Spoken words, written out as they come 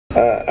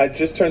I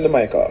just turned the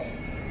mic off.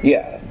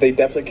 Yeah, they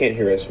definitely can't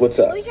hear us. What's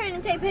up? We're trying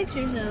to take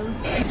pictures though.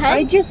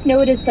 I just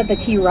noticed that the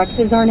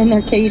T-Rexes aren't in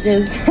their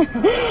cages.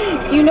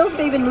 Do you know if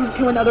they've been moved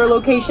to another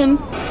location?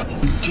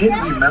 You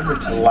did remember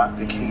to lock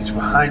the cage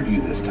behind you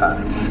this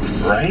time,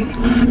 right?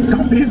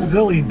 Don't be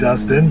silly,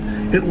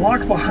 Dustin. It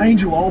locked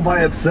behind you all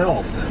by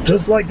itself,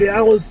 just like the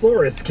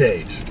Allosaurus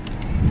cage.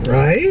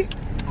 Right?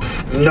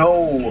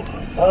 No,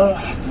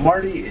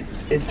 Marty,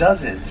 it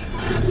doesn't.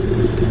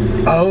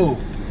 Oh.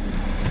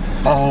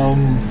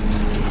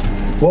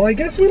 Well, I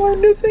guess we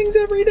learn new things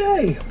every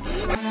day.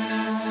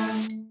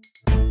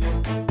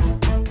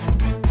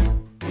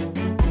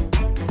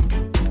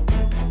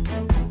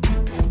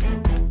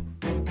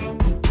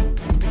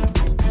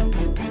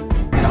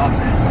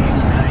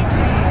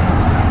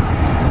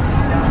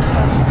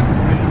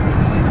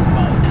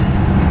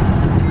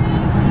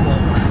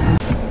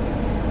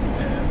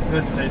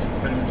 This station's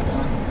pretty much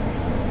gone.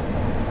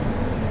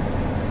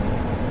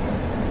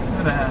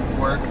 Gonna have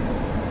to work.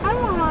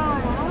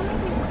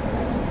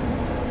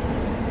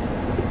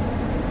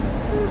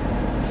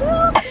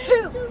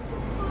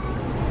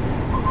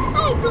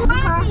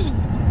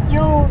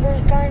 Yo,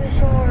 there's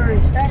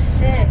dinosaurs. That's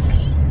sick.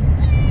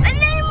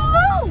 And they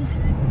move!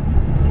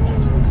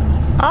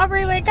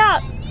 Aubrey, wake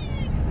up!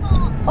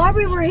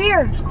 Aubrey, we're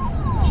here.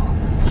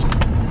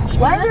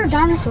 Why are there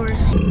dinosaurs?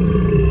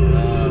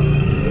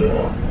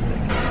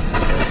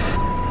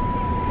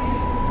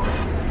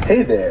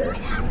 Hey there.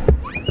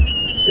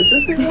 Is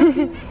this thing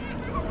working?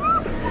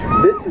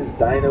 This is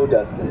Dino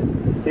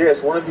Dustin. Here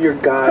is one of your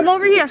guides Come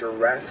over to here. the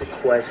Jurassic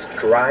Quest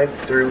Drive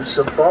Thru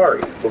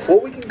Safari. Before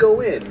we can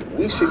go in,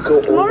 we should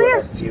go over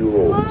a few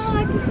rules.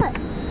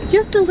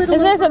 Just a little.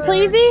 Is this a over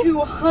pleasy?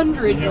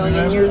 200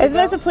 million years Isn't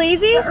ago. this a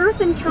pleasy? The Earth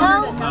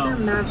encountered No.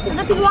 another massive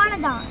It's a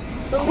Quanodon.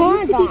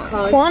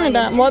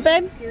 Quanodon. What,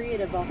 babe?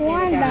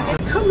 Quanodon.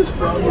 It comes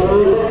from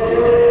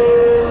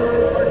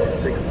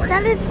artistic That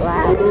license. is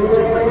loud. It's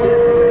just a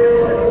fancy way of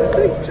saying that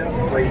they just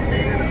played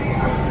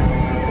animals.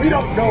 We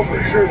don't know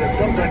for sure that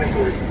some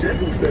dinosaurs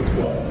didn't live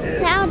dead.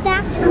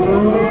 Pterodactyl.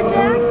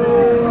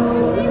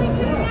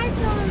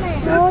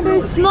 Oh,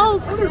 there's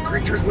smoke. Other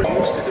creatures would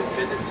used to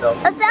defend itself.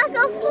 A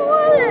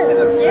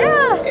Stegosaurus.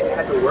 Yeah. It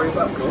had to worry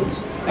about goats.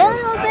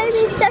 Oh,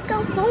 baby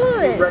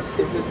Stegosaurus. T-Rex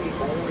isn't the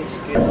only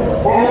skin.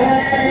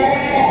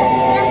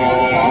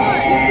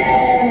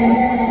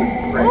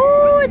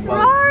 Oh, it's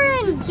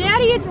roaring.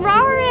 Daddy, it's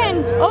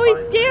roaring. Oh, he's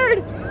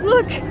scared.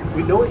 Look.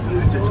 We know it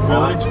used its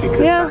watch because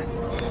Yeah.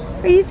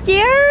 Are you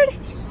scared?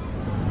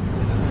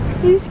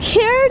 Are you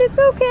scared? It's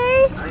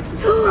okay.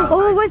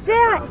 Oh, what's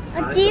that?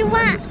 What do you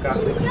want?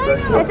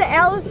 It's an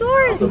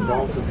Allosaurus.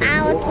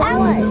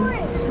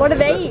 Allosaurus. What do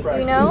they eat? Do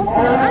you know?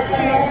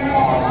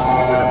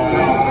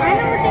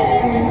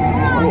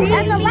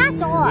 That's a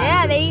lapdog.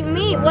 Yeah, they eat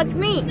meat. What's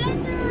meat? Your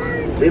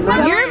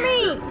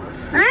meat.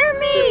 Your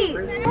meat.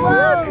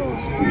 Whoa.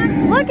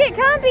 Look at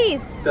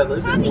Compies. that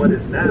live in what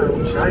is now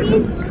China.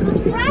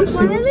 This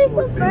Why are they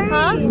so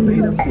Huh? is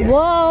made of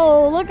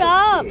Whoa, look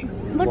up.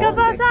 Look up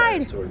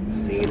outside.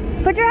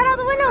 Put your head out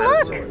the window,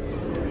 look.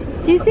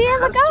 Do you see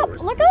it? Look up,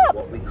 look up.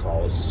 What we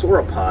call a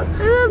sauropod,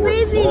 Oh, or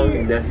baby.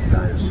 long-necked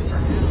dinosaur.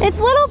 It's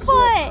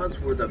Littlefoot. Sauropods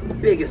were the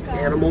biggest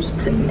animals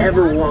to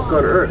ever walk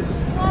on Earth.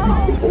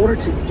 In order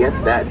to get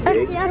that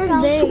big,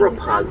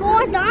 sauropods More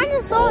lived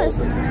dinosaurs. all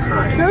the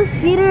time. Those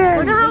feet are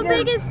Look at how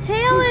big his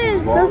tail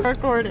is.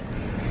 Record it.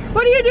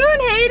 What are you doing,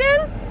 Hayden?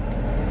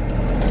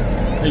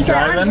 Are you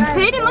driving?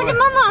 Hayden, look at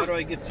How Mama. do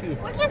I get to?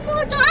 Look at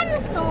more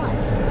dinosaurs.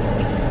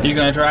 You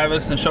gonna drive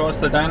us and show us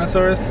the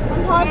dinosaurs?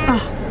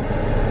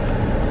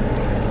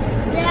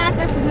 Yeah,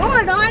 there's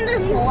more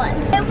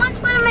dinosaurs. They want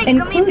to make gummy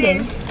Including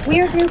bears.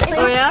 weird new Oh,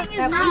 places. yeah?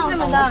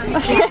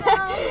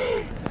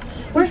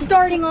 We're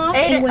starting off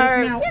in Hayden, what is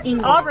or now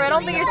England. Aubrey, I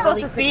don't think you're supposed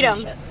to feed him.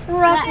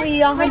 Roughly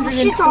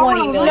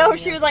 120 million. No,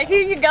 she was like,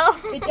 here you go.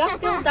 The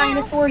duck-billed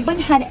dinosaur, no one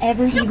had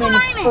ever even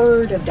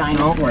heard of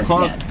dinosaurs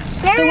close. yet.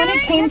 So when it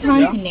came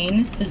time to name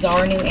this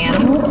bizarre new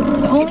animal,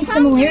 the only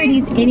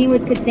similarities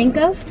anyone could think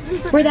of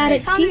were that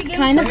its teeth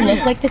kind of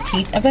looked like the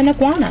teeth of an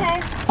iguana,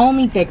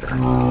 only bigger.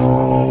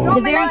 The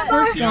very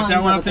first You know what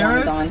that one up drawings there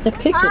of Iguanodon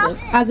depicted it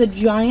as a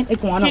giant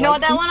iguana. Do you know what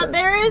that one up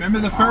there is?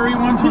 Remember the furry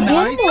ones The from the ice?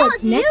 animal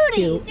it's next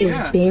to is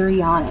Yeah.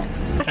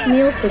 Baryonyx. Last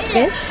meals was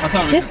fish. I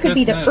thought it was This could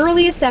be the fish.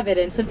 earliest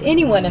evidence of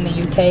anyone in the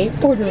UK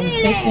ordering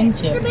fish and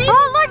chips.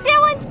 Oh, look, that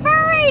one's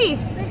furry.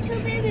 They're two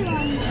baby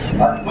ones. Eat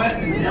it?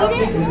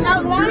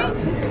 No, one?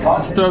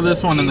 Let's throw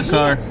this one in the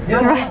car. It's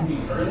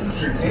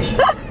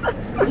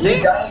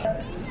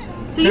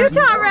a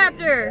Utah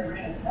Raptor.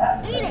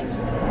 Eat it. I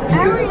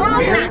already know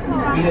that.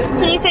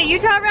 Can you say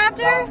Utah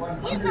Raptor?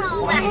 You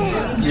know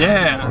that.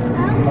 Yeah.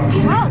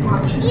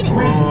 Oh, eat it.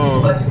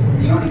 Oh.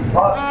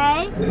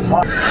 Hey.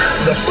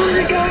 The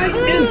furry guy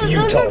is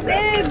Utah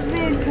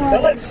Raptor.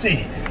 Now let's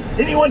see.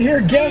 Anyone here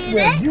guess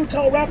where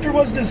Utah Raptor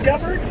was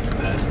discovered?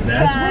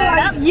 That's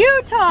right.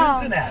 Utah.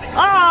 Cincinnati.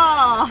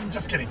 Oh,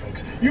 Just kidding,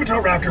 folks.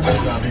 Utah Raptor was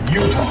found in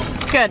Utah.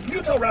 good.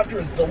 Utah Raptor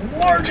is the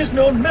largest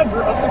known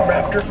member of the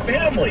raptor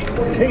family,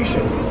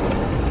 Cretaceous.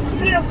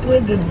 Sans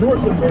lived in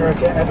North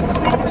America at the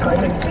same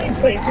time and same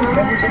place as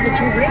members of the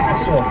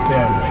Tyrannosaur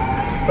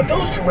family. But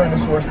those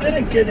Tyrannosaurs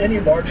didn't get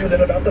any larger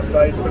than about the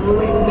size of a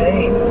Great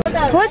Dane.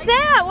 What's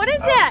that? What is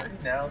that?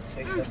 Now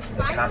takes us to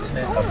the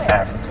continent of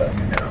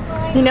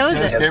Africa. He knows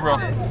Yes, it. Gabriel.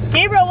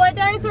 Gabriel, what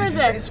dinosaur is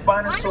this?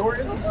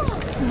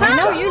 Spinosaurus? I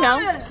know, you know.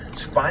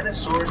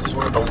 Spinosaurus is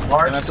one of the Gonna have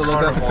largest to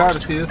look at the car to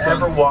carnivores see to this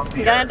ever one. walk the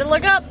You gotta have earth. to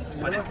look up.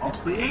 But it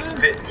mostly ate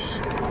fish.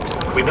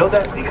 We know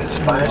that because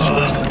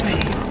Spinosaurus' teeth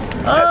have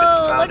been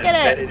Oh, found look at it.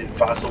 embedded in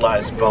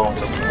fossilized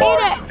bones of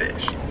large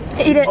fish.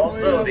 Eat it.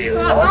 Although they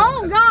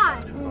Oh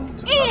God!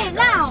 Eat it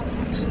now!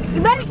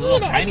 You better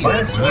eat it!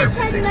 Spinosaurus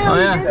has been Oh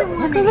yeah.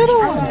 Look at little.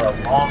 for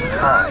a long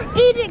time.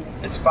 Eat it!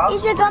 Its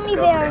fossils Eat the were gummy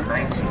discovered bear. in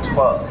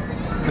 1912.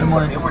 They're more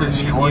They were interested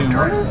in destroyed you.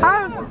 during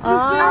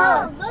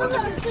Oh, But the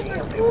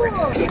museum they were in.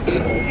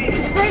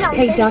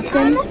 Hey,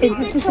 Dustin, is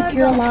this a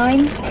secure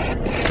line?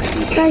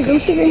 Guys, don't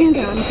stick your hands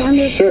out. I'm trying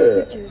to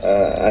Sure,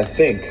 I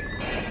think.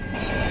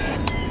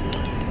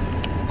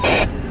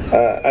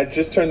 I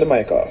just turned the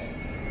mic off.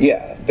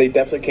 Yeah, they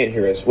definitely can't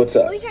hear us. What's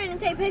up? We're trying to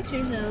take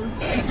pictures though.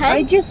 It's I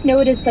head. just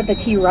noticed that the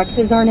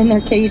T-Rexes aren't in their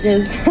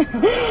cages.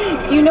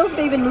 Do you know if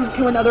they've been moved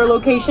to another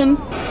location?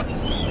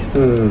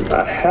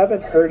 I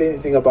haven't heard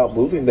anything about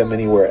moving them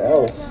anywhere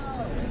else.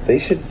 They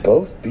should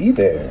both be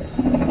there.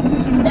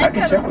 I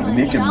can check with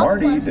Nick and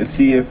Marty to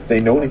see if they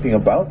know anything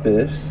about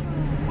this.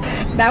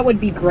 That would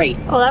be great.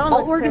 Oh, that one I'll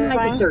looks organize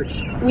a terrifying.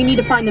 search. We need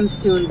to find them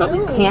soon, but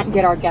we can't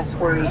get our guests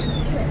worried.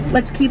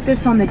 Let's keep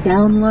this on the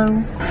down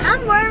low.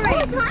 I'm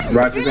worried.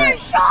 Roger that.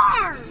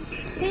 Sharp.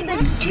 See the.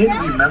 Did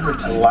remember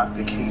to lock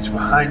the cage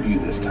behind you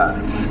this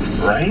time,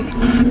 right?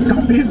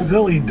 Don't be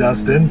silly,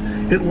 Dustin.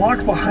 It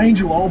locks behind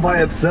you all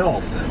by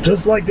itself,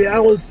 just like the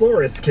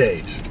Allosaurus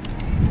cage.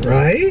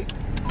 Right?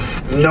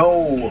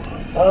 No,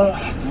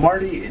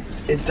 Marty,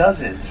 it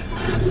doesn't.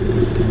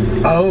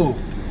 Oh.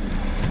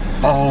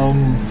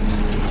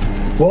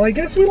 Well, I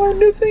guess we learn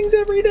new things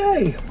every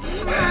day.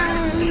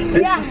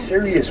 This is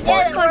serious,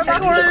 Marty. Yeah, I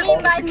need to call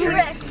the by security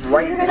T-Rex. team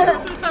right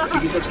now to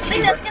get those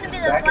think that's T-Rexes gonna be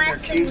the back in their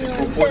last thing cages we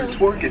before do. the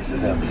tour gets to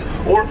them.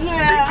 Or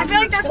Yeah, I they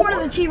feel get like to that's the one of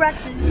the tour.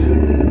 T-Rexes.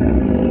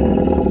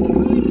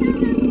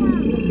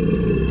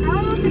 I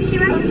don't know if the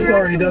T-Rex is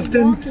Sorry, actually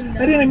Dustin. walking,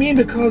 I didn't mean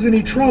to cause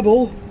any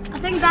trouble. I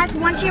think that's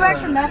one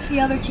T-Rex and that's the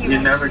other T-Rex. You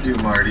never do,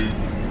 Marty.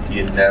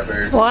 You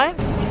never. What?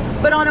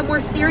 But on a more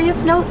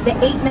serious note, the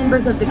 8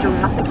 members of the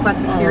Jurassic Quest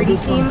security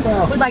team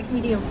would like me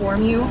to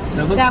inform you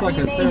That looks that like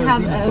we a may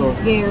have a Therizinosaur.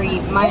 very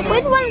minor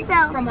Which one escape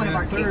fell? from one of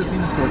our cages.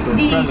 Therizinosaurs are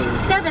The predators.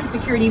 7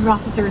 security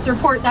officers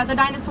report that the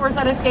dinosaurs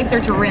that escaped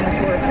are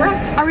Tyrannosaurus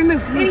Rex. I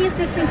removed Any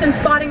assistance in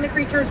spotting the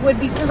creatures would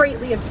be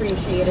greatly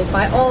appreciated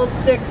by all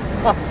 6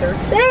 officers.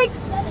 Thanks!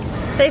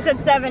 They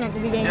said 7 at the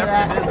beginning of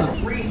that.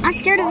 I'm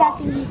scared of that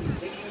thingy.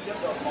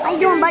 How you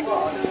doing, bud?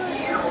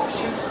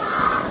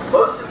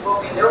 Most of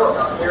what we know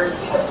about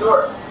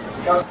Therizinosaurus.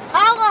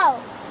 Hello.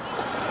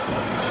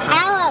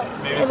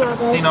 Hello. Maybe some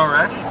Casino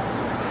Rex?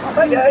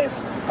 Hi, guys.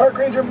 Park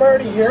Ranger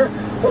Marty here.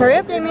 Hurry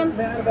up, Damien.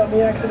 Mad about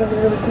me accidentally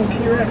releasing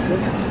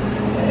T-Rexes.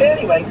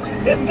 Anyway,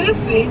 in this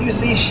scene you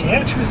see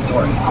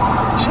Sciantrosaurus.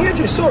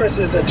 Sciantrosaurus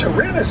is a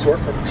tyrannosaur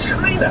from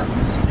China,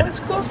 and it's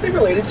closely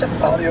related to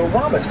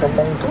Alphamisfits from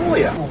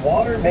Mongolia.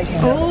 Water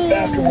making them a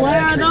faster, more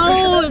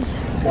accurate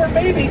fishermen. Or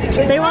maybe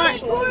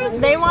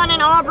They want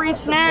an Aubrey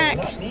snack.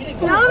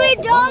 No, they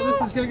Oh, don't.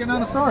 this is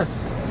Giganotosaurus.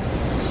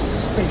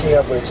 Speaking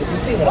of which, if you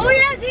see one, Oh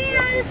yeah, the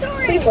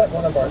dinosaurs. please let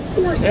one of our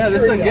 4 Yeah,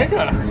 this is a security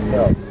Giga. officers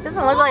know.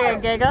 Doesn't look like a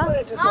Giga.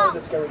 Scientists have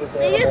discovered this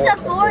They just have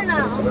 4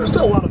 now. so there's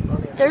still a lot of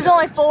money. There's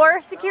only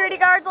 4 security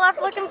guards left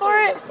looking for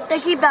it? They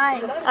keep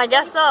dying. I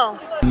guess so.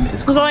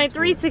 There's only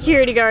 3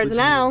 security guards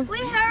now.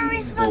 Wait, how are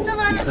we supposed to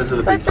Because of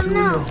the let them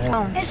know?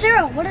 Hey,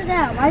 Sarah, what is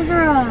that? Why is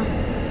there a...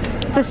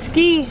 It's a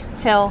ski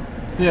hill.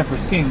 Yeah, for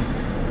skiing.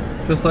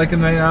 Just like in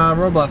the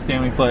Roblox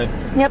game we played.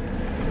 Yep.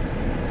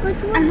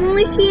 I'm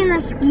only seeing the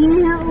skiing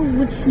hill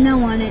with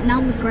snow on it,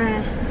 not with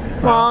grass.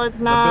 Well, it's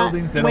The not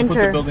buildings, they don't put the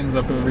winter. buildings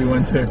up every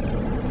winter.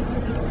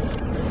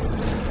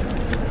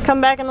 Come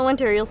back in the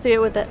winter, you'll see it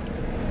with it.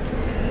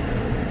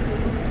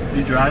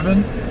 You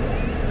driving?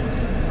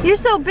 You're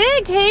so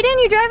big, Hayden.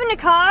 You driving a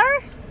car?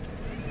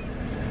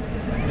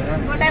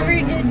 Whatever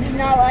you do, do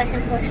not let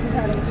him push the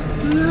pedals.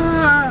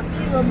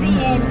 He will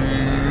be in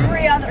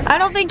 3 other... I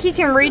don't think he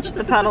can reach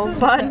the pedals,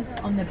 bud.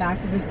 On the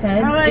back of its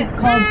head is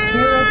called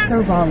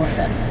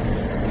Parasaurolophus.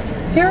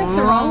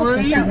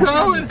 Parasaurolophus is a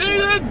going,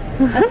 Hayden?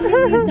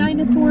 family of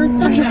dinosaurs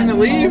sometimes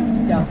leave?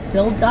 called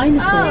duck-billed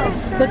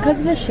dinosaurs because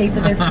of the shape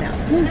of their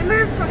snouts.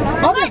 Remember from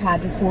our... Other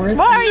hadrosaurs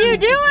What are you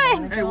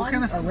doing? Hey, what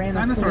kind of dinosaur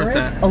is Tyrannosaurus,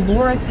 that?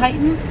 Allura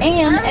titan,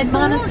 and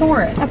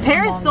Edmontosaurus. A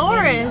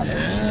Parasaurus.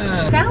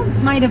 Yeah. Sounds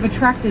might have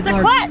attracted It's a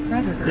large quet.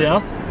 predators.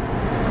 Yeah.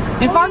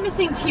 If our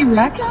missing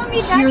T-Rex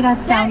hear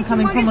that sound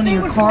coming from one of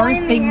your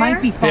cars, they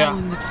might be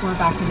following the tour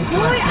back in the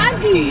direction of I'd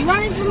the be cage.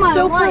 running for my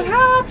So life.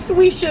 perhaps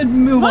we should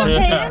move Look, on to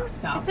Hayden. the next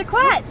stop. It's a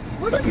quet.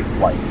 Rescue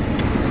flight.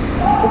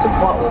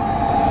 Quetzalcoatlus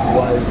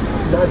was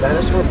not a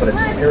dinosaur, but a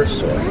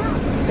pterosaur.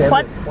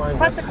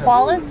 What's a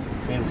koalas?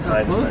 Same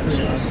time as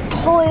dinosaurs.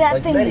 Holy, that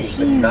Like thing many, is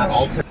but huge. not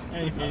all.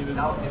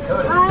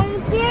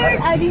 I'm scared.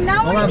 I do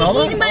not want to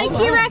be eaten by a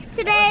T-Rex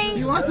today.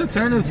 He wants to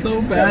turn us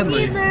so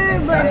badly.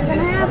 Either, but it's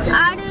gonna happen.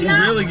 I do He's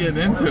not. really getting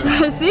into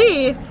it.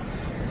 See?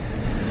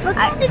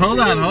 Hold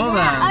on.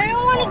 I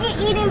don't want to get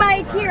eaten by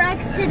a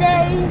T-Rex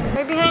today.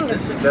 Right behind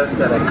This us. suggests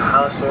that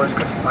Ankylosaurus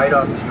could fight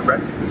off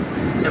T-Rexes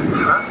and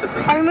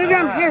possibly. Alright, move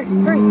around. Here,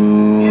 hurry.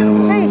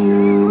 Hey,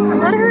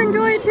 let her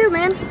enjoy it too,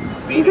 man.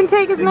 You can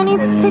take as many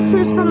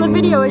pictures from the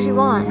video as you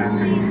want.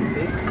 This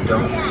big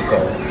domed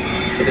skull.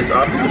 It is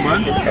often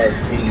depicted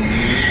as being used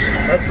to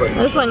headbutt.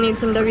 This one needs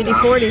some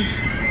WD-40.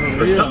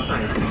 But some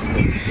scientists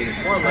think it is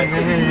more likely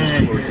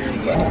used for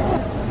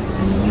display.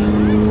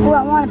 Oh,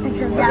 I want a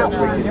picture of that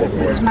one. With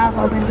his mouth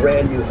open.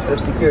 Brand new head of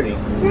security.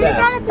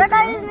 That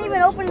guy isn't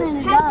even opening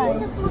his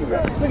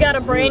eyes. We got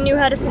a brand new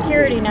head of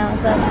security now,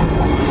 so.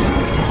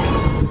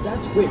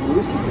 That's great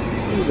news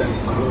because T-Rex.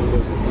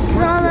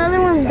 All the other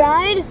ones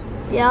died?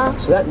 Yeah.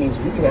 So that means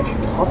we can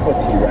actually talk with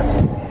T-Rex.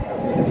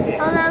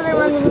 All the other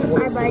ones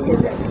died by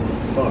T-Rex.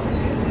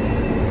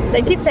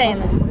 They keep saying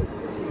this.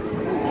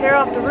 Tear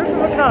off the roof of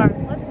a car.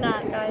 Let's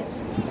not, guys.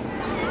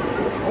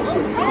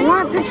 I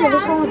want a picture of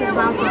this one with his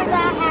mouth open.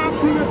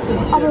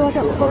 I'll be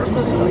watching out. Focus.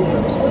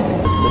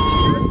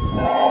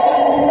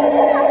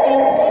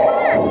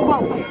 Whoa.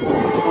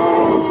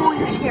 Oh,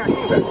 you're scary.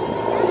 Look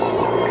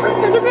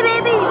at the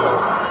babies.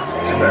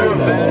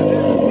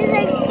 He's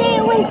like, stay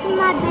away from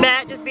my baby.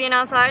 Matt just being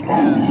outside.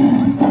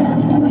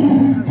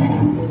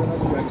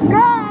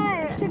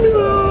 God.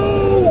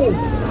 No!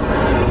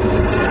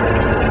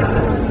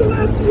 The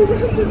last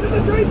T-Rex is in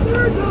the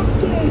Triceratops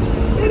cage,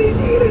 and he's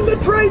eating the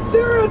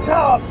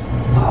Triceratops!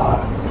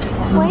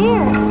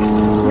 Where?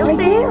 You'll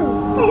see.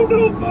 Oh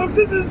no, folks,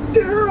 this is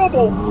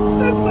terrible!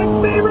 That's my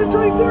favorite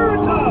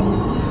Triceratops!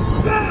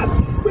 Beth,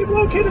 we've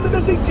located the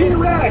missing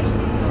T-Rex!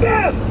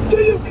 Beth, do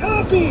you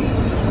copy?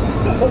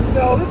 Oh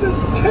no, this is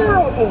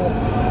terrible!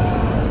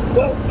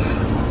 Well,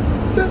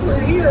 since we're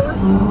here,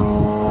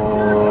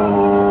 Triceratops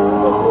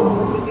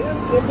is the end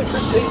of the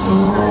Cretaceous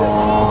period,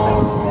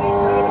 at the same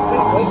time and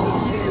same place as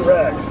the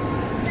T-Rex.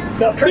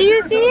 Now, Do you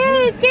see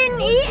it? It's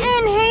getting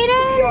eaten,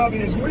 Hayden.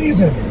 obvious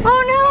reasons. Oh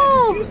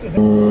Scientists used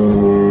to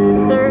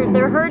no!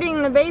 They're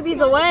hurting the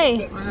babies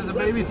away. This is a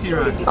baby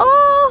T-Rex.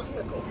 Oh!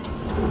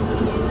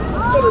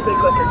 better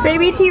think like a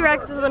Baby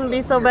T-Rexes wouldn't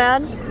be so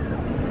bad.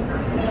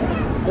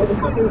 well, the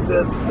good news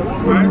is,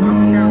 Alright,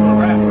 let's scare the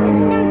rat.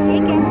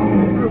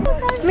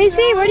 Let me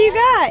see, what do you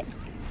got?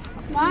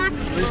 At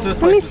least this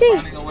Let me place is see.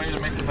 finding a way to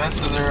make the best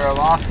of their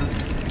losses.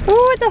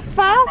 Ooh, it's a Finding a way to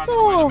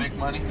fossil. make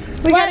money.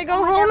 We gotta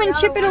go home and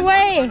chip it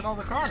away. Look at all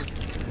the cars.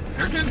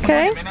 They're getting some Okay.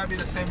 money. It may not be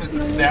the same as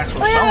the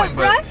actual showing,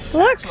 but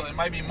Look. actually it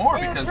might be more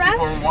because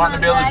people are wanting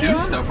to be able to do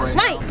stuff right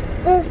now.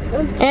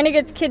 And it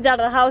gets kids out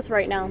of the house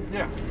right now.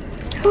 Yeah.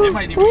 They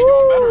might even be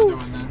doing better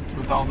doing this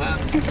with all this.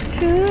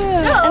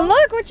 And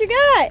look what you got.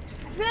 I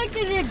feel like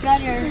there's a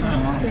gunner.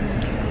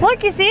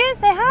 Look, you see it?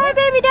 Say hi,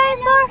 baby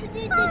dinosaur.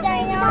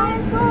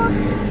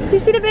 You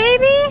see the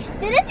baby?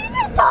 Did it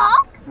even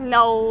talk?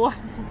 No.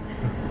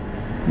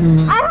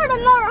 I heard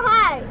another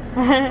hi.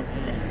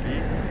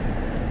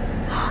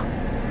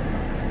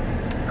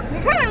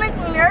 You're trying to make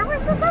me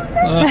nervous or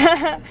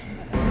something?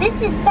 This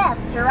is Beth,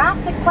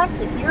 Jurassic Quest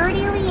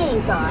Security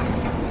Liaison.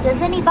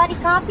 Does anybody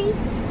copy?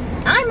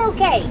 I'm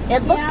okay.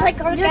 It looks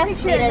like our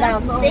guests made it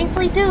out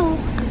safely too.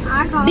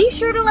 Be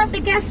sure to let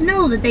the guests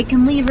know that they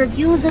can leave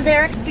reviews of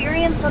their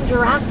experience on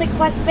Jurassic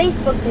Quest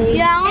Facebook page.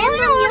 Yeah, I and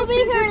want to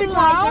be here anymore.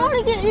 I want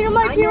to get eaten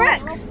by I know it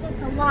T-Rex. helps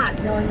us a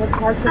lot knowing what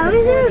parts of I the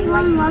was world just they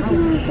like unlocking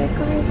most. the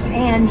stickers.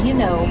 And you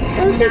know,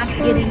 not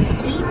getting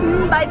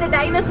eaten by the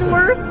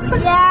dinosaurs.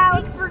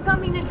 Yeah. Thanks for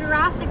coming to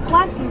Jurassic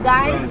Quest, you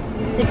guys.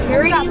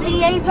 Security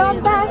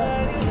Liaison Beth,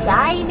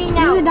 signing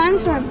There's a out.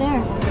 dinosaur up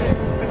there.